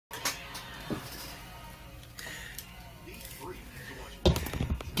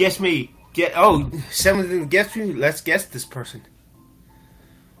Guess me. Someone guess me. Let's guess this person.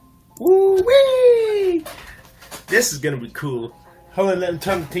 Woo wee! This is gonna be cool. Hold on, let me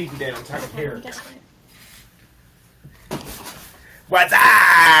turn the TV down so I can hear it. What's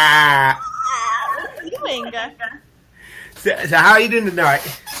up? What are you doing? So how are you doing tonight?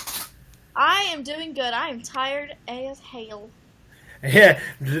 I am doing good. I am tired as hell. Yeah.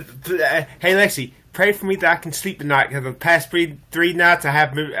 Hey Lexi, pray for me that I can sleep tonight because the past three nights I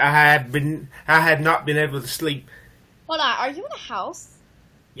have not been able to sleep. Hold on, are you in a house?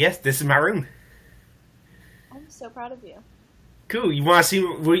 Yes, this is my room. I'm so proud of you. Cool. You want to see?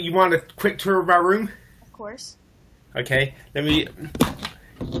 You want a quick tour of my room? Of course. Okay. Let me.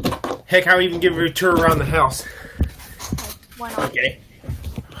 Heck, I'll even give you a tour around the house. Why not? Okay.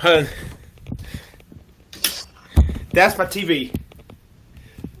 That's my TV.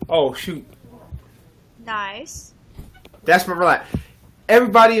 Oh shoot. Nice. That's my lamp.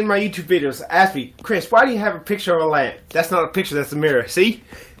 Everybody in my YouTube videos ask me, Chris, why do you have a picture of a lamp? That's not a picture. That's a mirror. See?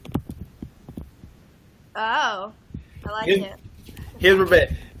 Oh, I like it. Here's my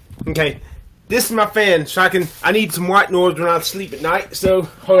bed. Okay. This is my fan, so I need some white noise when I sleep at night. So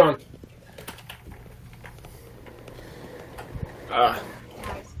hold on. Nice.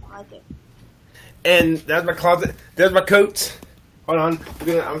 I like it. And that's my closet. There's my coats. Hold on. I'm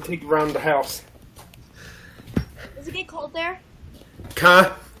gonna take you around the house. Does it get cold there?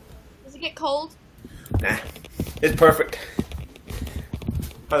 Huh? Does it get cold? Nah. It's perfect.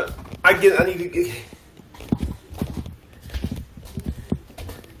 I need to get.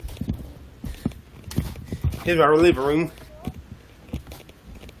 Here's my living room.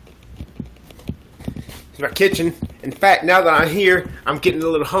 Here's my kitchen. In fact, now that I'm here, I'm getting a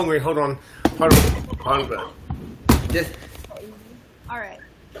little hungry. Hold on. Just. Alright.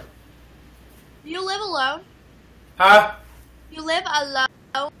 Do you live alone? Huh? You live alone?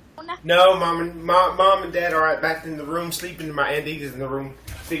 No, mom and dad are right back in the room sleeping. My auntie is in the room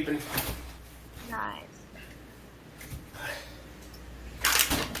sleeping. Nice.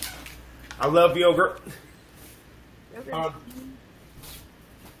 I love yogurt.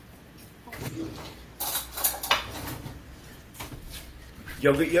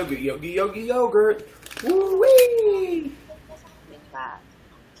 Yogurt. Woo wee!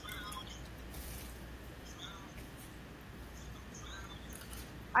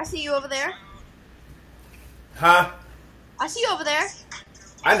 I see you over there. Huh? I see you over there.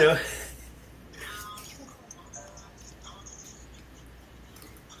 I know.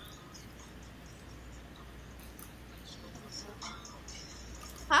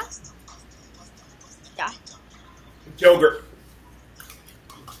 Huh? Yeah. Yogurt.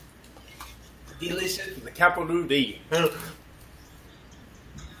 Delicious with a capital D.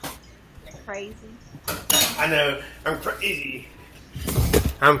 Crazy. I know. I'm crazy.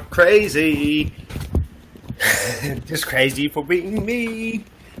 I'm crazy. Just crazy for being me.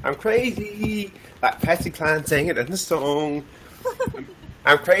 I'm crazy. Like Patsy Cline sang it in the song.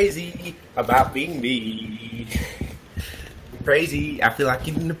 I'm crazy about being me. I'm crazy. I feel like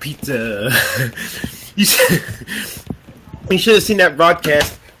eating a pizza. You should have seen that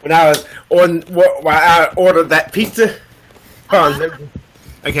broadcast when I was while I ordered that pizza.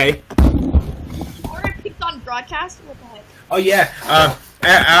 Okay. Ordered pizza on broadcast? What the heck? Oh yeah.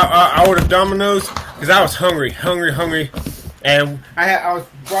 I ordered Domino's because I was hungry, and I was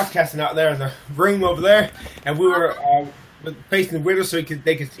broadcasting out there in the room over there, and we were facing the window so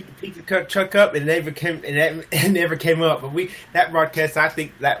they could see the pizza truck up, and it never came up. But that broadcast, I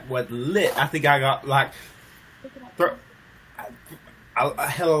think that was lit. I think I got like a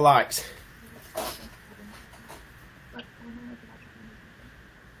hell of likes.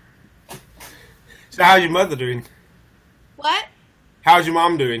 So how's your mother doing? What? How's your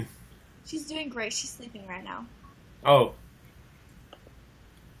mom doing? She's doing great. She's sleeping right now. Oh.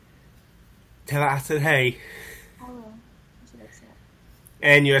 Tell her I said hey. I will. She likes it.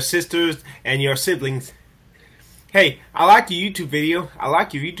 And your sisters and your siblings. Hey, I like your YouTube video. I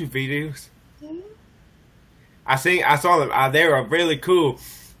like your YouTube videos. Hmm? I saw them. They were really cool.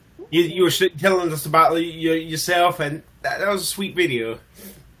 You were telling us about yourself, and that was a sweet video.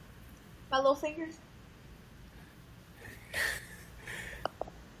 My little fingers?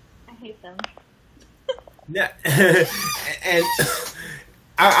 I hate them. Yeah. And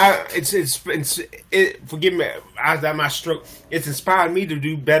forgive me, I was at my stroke. It's inspired me to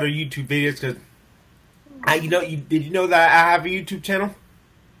do better YouTube videos because did you know that I have a YouTube channel?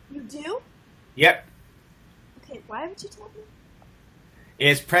 You do? Yep. Okay, why haven't you told me?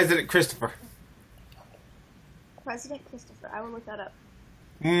 It's President Christopher. President Christopher. I will look that up.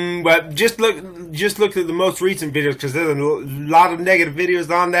 But just look at the most recent videos because there's a lot of negative videos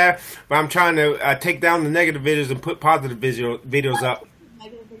on there. But I'm trying to take down the negative videos and put positive videos up.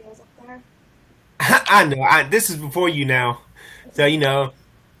 Negative videos up there. I know. This is before you now, so you know.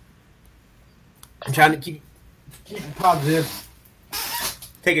 I'm trying to keep it positive.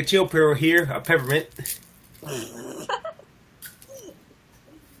 Take a chill pill here, a peppermint.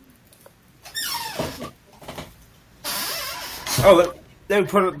 Oh,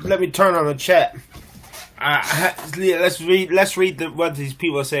 let me turn on the chat. Let's read what these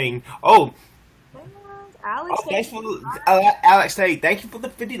people are saying. Oh, Alex, thanks for Alex. Hey, thank you for the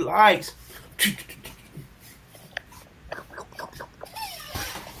 50 likes.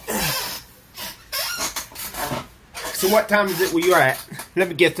 So what time is it where you're at? Let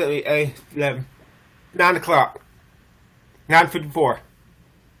me get to 11. 9 o'clock. 9:54.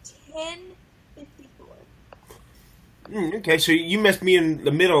 10:54. Okay, so you missed me in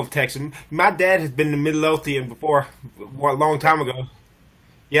the middle of Texas. My dad has been in Midlothian before, a long time ago.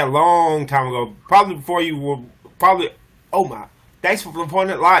 Yeah, a long time ago. Probably before you were, probably, oh my. Thanks for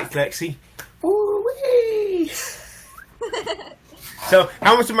pointing at likes, Lexi. Woo-wee! So,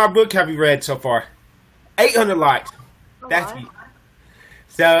 how much of my book have you read so far? 800 likes. That's me.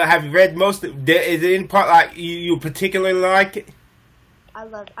 So, have you read most of it? Is it any part like you particularly like it? I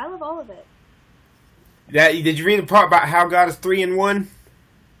love all of it. Did you read the part about how God is 3 in 1?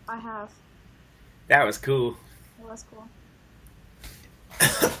 I have. That was cool. That was cool.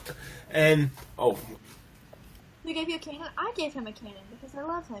 And, oh. Who gave you a cannon? I gave him a cannon because I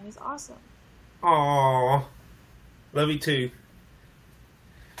love him. He's awesome. Aww. Love you too.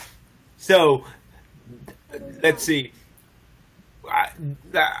 So, let's see.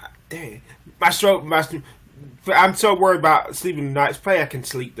 Dang. I'm so worried about sleeping tonight. Pray I can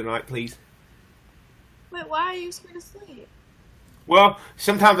sleep tonight, please. Wait, why are you scared to sleep? Well,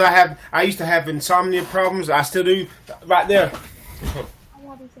 sometimes I used to have insomnia problems. I still do. Right there. I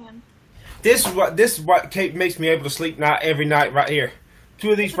love you, Sam. This is what makes me able to sleep every night right here.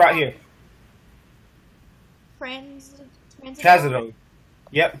 2 of these right here. Trazodone.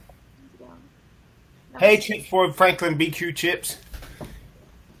 Yep. Hey, chips for Franklin BQ chips.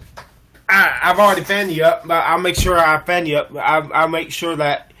 I've already fanned you up, but I'll make sure I fan you up. I'll make sure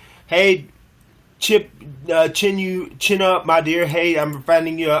that, hey, Chip, chin up, my dear. Hey, I'm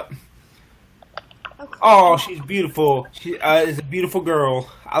fanning you up. Okay. Oh, she's beautiful. She is a beautiful girl.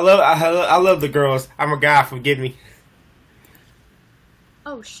 I love the girls. I'm a guy. Forgive me.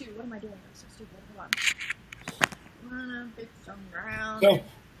 Oh shoot! What am I doing? I'm so stupid. Hold on. Some ground.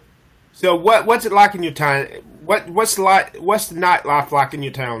 So what's it like in your town? What's the nightlife like in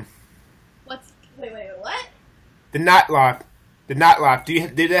your town? Wait, what? The nightlife.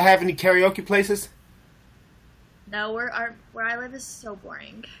 Do they have any karaoke places? No, where I live is so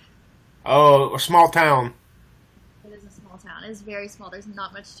boring. Oh, a small town. It is a small town. It's very small. There's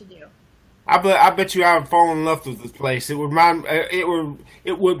not much to do. I bet you I would fall in love with this place. It would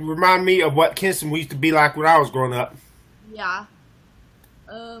remind me of what Kinston used to be like when I was growing up. Yeah.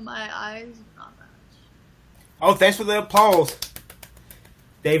 My eyes not much. Oh, thanks for the applause,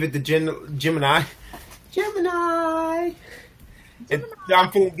 David the Gemini. Gemini.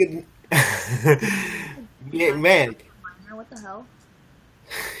 I'm feeling good. Yeah, man. What the hell?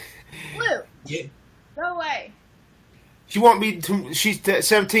 Blue. Yeah. Go away. She won't be. She's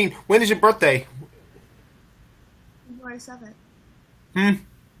 17. When is your birthday? January 7th.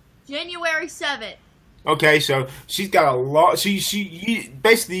 January 7th. Okay, so she's got a lot.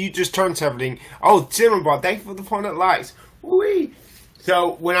 Basically you just turned 17. Oh, Cinnamon Ball, thank you for the point that likes. Wee.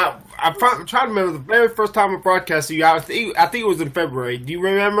 So when I'm trying to remember the very first time I broadcasted you, I think it was in February. Do you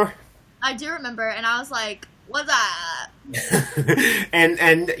remember? I do remember, and I was like, "What's up?"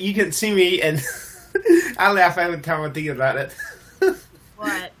 and you can see me, and I laugh every time I think about it.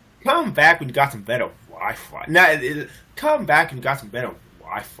 What? Come back when you got some better Wi-Fi. No, come back when you got some better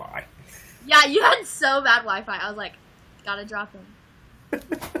Wi-Fi. Yeah, you had so bad Wi-Fi. I was like, gotta drop him.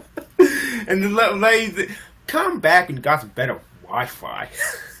 And the lady, come back when you got some better Wi-Fi.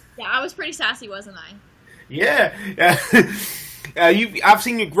 Yeah, I was pretty sassy, wasn't I? Yeah. I've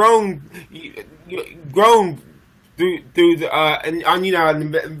seen you grown through the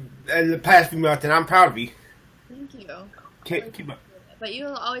in the past few months, and I'm proud of you. Thank you. Keep up. But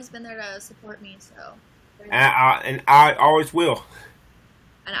you've always been there to support me, so. And I always will.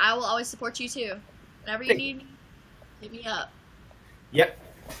 And I will always support you too. Whenever you need me, hit me up. Yep.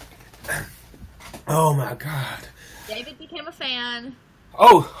 Oh my God. David became a fan.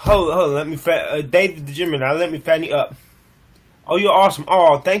 Oh, hold on. Let me David the Gemini. Let me fan you up. Oh, you're awesome.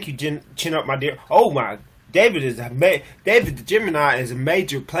 Oh, thank you, chin up, my dear. Oh my David David the Gemini is a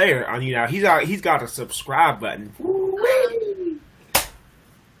major player on you now. He's got a subscribe button. Woo-wee.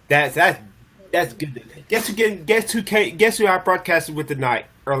 That's good. Guess who I broadcasted with tonight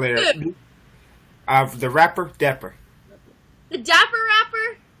earlier? The rapper Dapper. The Dapper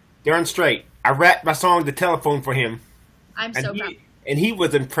rapper? Darn straight. I rapped my song "The Telephone" for him. I'm so proud. And he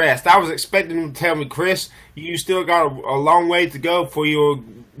was impressed. I was expecting him to tell me, Chris, you still got a long way to go before you'll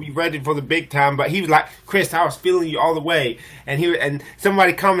be ready for the big time. But he was like, Chris, I was feeling you all the way. And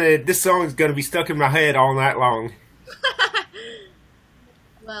somebody commented, this song is going to be stuck in my head all night long.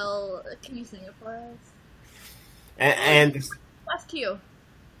 Well, can you sing it for us? And That's cute.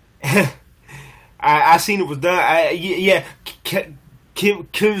 I seen it was done.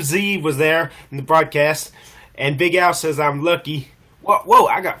 QZ was there in the broadcast. And Big Al says, I'm lucky. Whoa,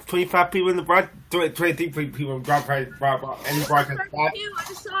 I got 25 people in the broadcast. 23 people in the broadcast. I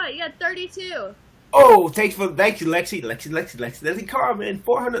just saw it. You got 32. Oh, thank you, Lexi. LEXICarman,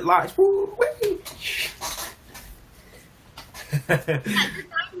 400 likes. Woo-wee. You're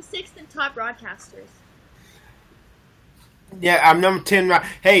 96th in top broadcasters. Yeah, I'm number 10 right.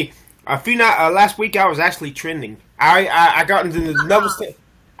 Hey, last week I was actually trending. I got into the number 7.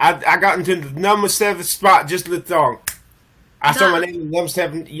 I got into the number 7 spot just with the song. I saw my name in number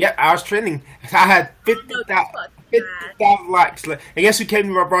 7. Yep, I was trending. I had 50,000 likes. And guess who came to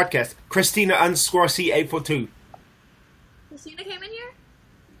my broadcast? Christina_C842. Christina came in here?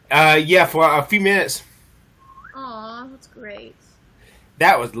 Yeah, for a few minutes. Aw, that's great.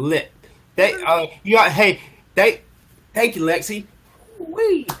 That was lit. Thank you, Lexi.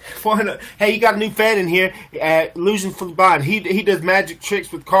 Wee. 400. Hey, you got a new fan in here. Illusion for the Bond. He does magic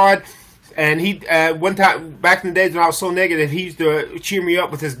tricks with card. And he one time back in the days when I was so negative, he used to cheer me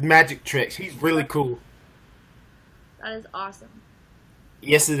up with his magic tricks. He's really cool. That is awesome.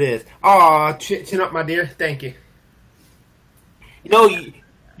 Yes, it is. Aw, chin up, my dear. Thank you. You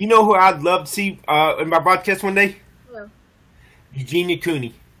know who I'd love to see in my broadcast one day? Hello. Eugenia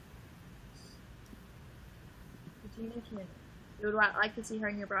Cooney. Eugenia Cooney. You would like to see her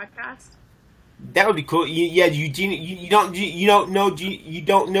in your broadcast? That would be cool. Yeah, Eugenia. You don't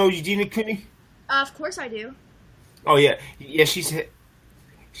know Eugenia Cooney? Of course I do. Oh yeah.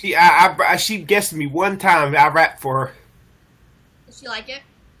 She guessed me one time. I rapped for her. Did she like it?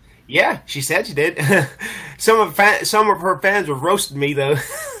 Yeah, she said she did. Some of her fans were roasting me though.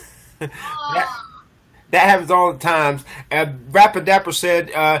 That happens all the times. Rapper Dapper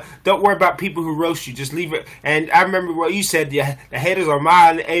said, "Don't worry about people who roast you. Just leave it." And I remember what you said. The haters are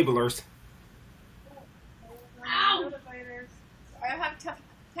my enablers. Ow! I have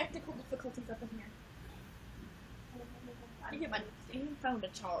technical difficulties up in here. I need to get my phone to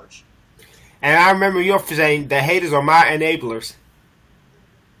charge. And I remember your saying, the haters are my enablers.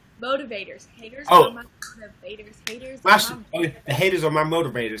 Motivators. Haters are my motivators. The haters are my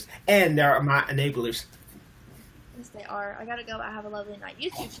motivators. And they're my enablers. Yes, they are. I gotta go. I have a lovely night.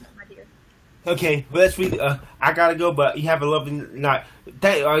 You too, my dear. Okay, well, let's read. I gotta go, but you have a lovely night.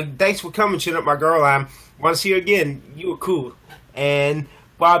 Thanks for coming, chin up, my girl. I want to see you again. You were cool. And,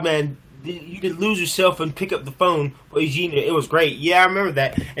 wow, man, you did lose yourself and pick up the phone with Eugenia. It was great. Yeah, I remember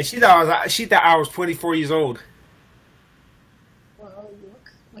that. And she thought I was 24 years old. Well, you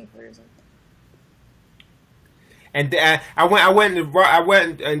look 24 years old. And I went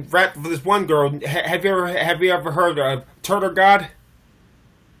and rapped for this one girl. Have you ever heard of Turtle God?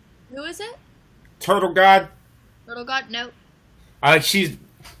 Who is it? Turtle God. Turtle God? Nope. She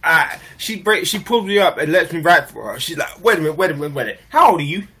pulls me up and lets me rap for her. She's like, wait a minute. How old are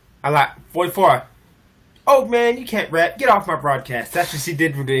you? I'm like, 44. Oh man, you can't rap. Get off my broadcast. That's what she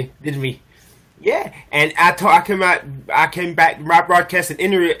did to me. Yeah, and I came back to my broadcast in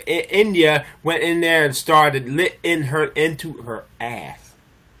India, went in there and started into her ass.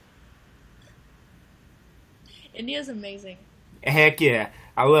 India's amazing. Heck yeah,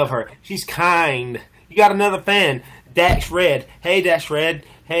 I love her. She's kind. You got another fan, Dash Red. Hey, Dash Red.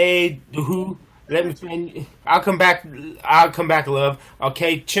 Hey, who? Let me fan. I'll come back, love.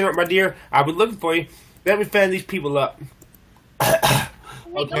 Okay, chin up, my dear. I'll be looking for you. Let me fan these people up.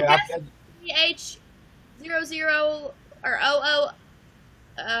 Okay. H00 or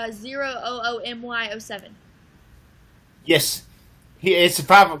 00MY07. Yes, it's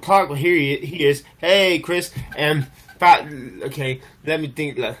 5 o'clock. Well, here he is. Hey, Chris. Okay, let me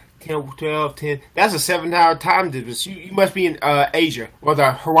think. 10, 12, 10. That's a 7-hour time difference. You must be in Asia or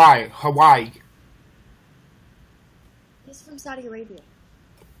the Hawaii. He's from Saudi Arabia.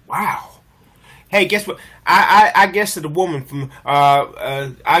 Wow. Hey, guess what? I guessed at a woman from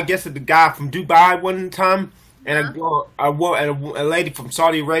I guessed at the guy from Dubai one time, and a lady from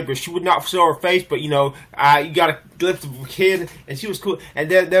Saudi Arabia. She would not show her face, but you know, you got a glimpse of a kid, and she was cool. And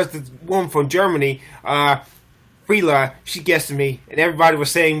there's this woman from Germany, Frila. She guessed me, and everybody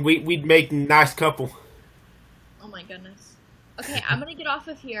was saying we'd make a nice couple. Oh my goodness. Okay, I'm gonna get off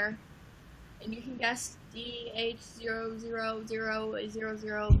of here, and you can guess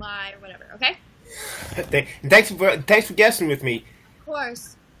DH000000 my or whatever. Okay. Thanks for guessing with me. Of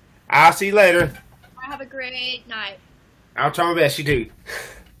course. I'll see you later. Have a great night. I'll try my best. You do.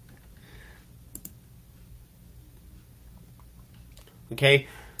 Okay.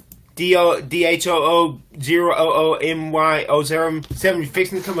 DHOO000MY07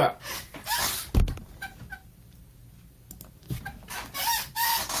 fixing to come up.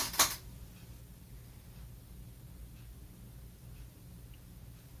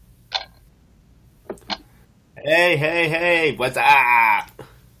 Hey, what's up?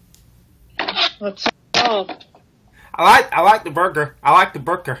 What's up? I like the burger. I like the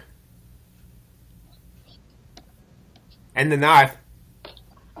burger. And the knife.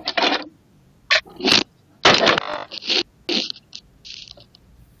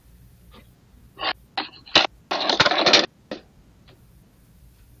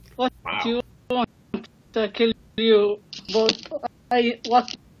 What do you want to kill you? But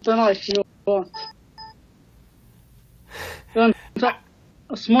what the knife you want? You want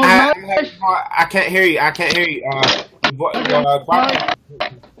a small knife? I can't hear you.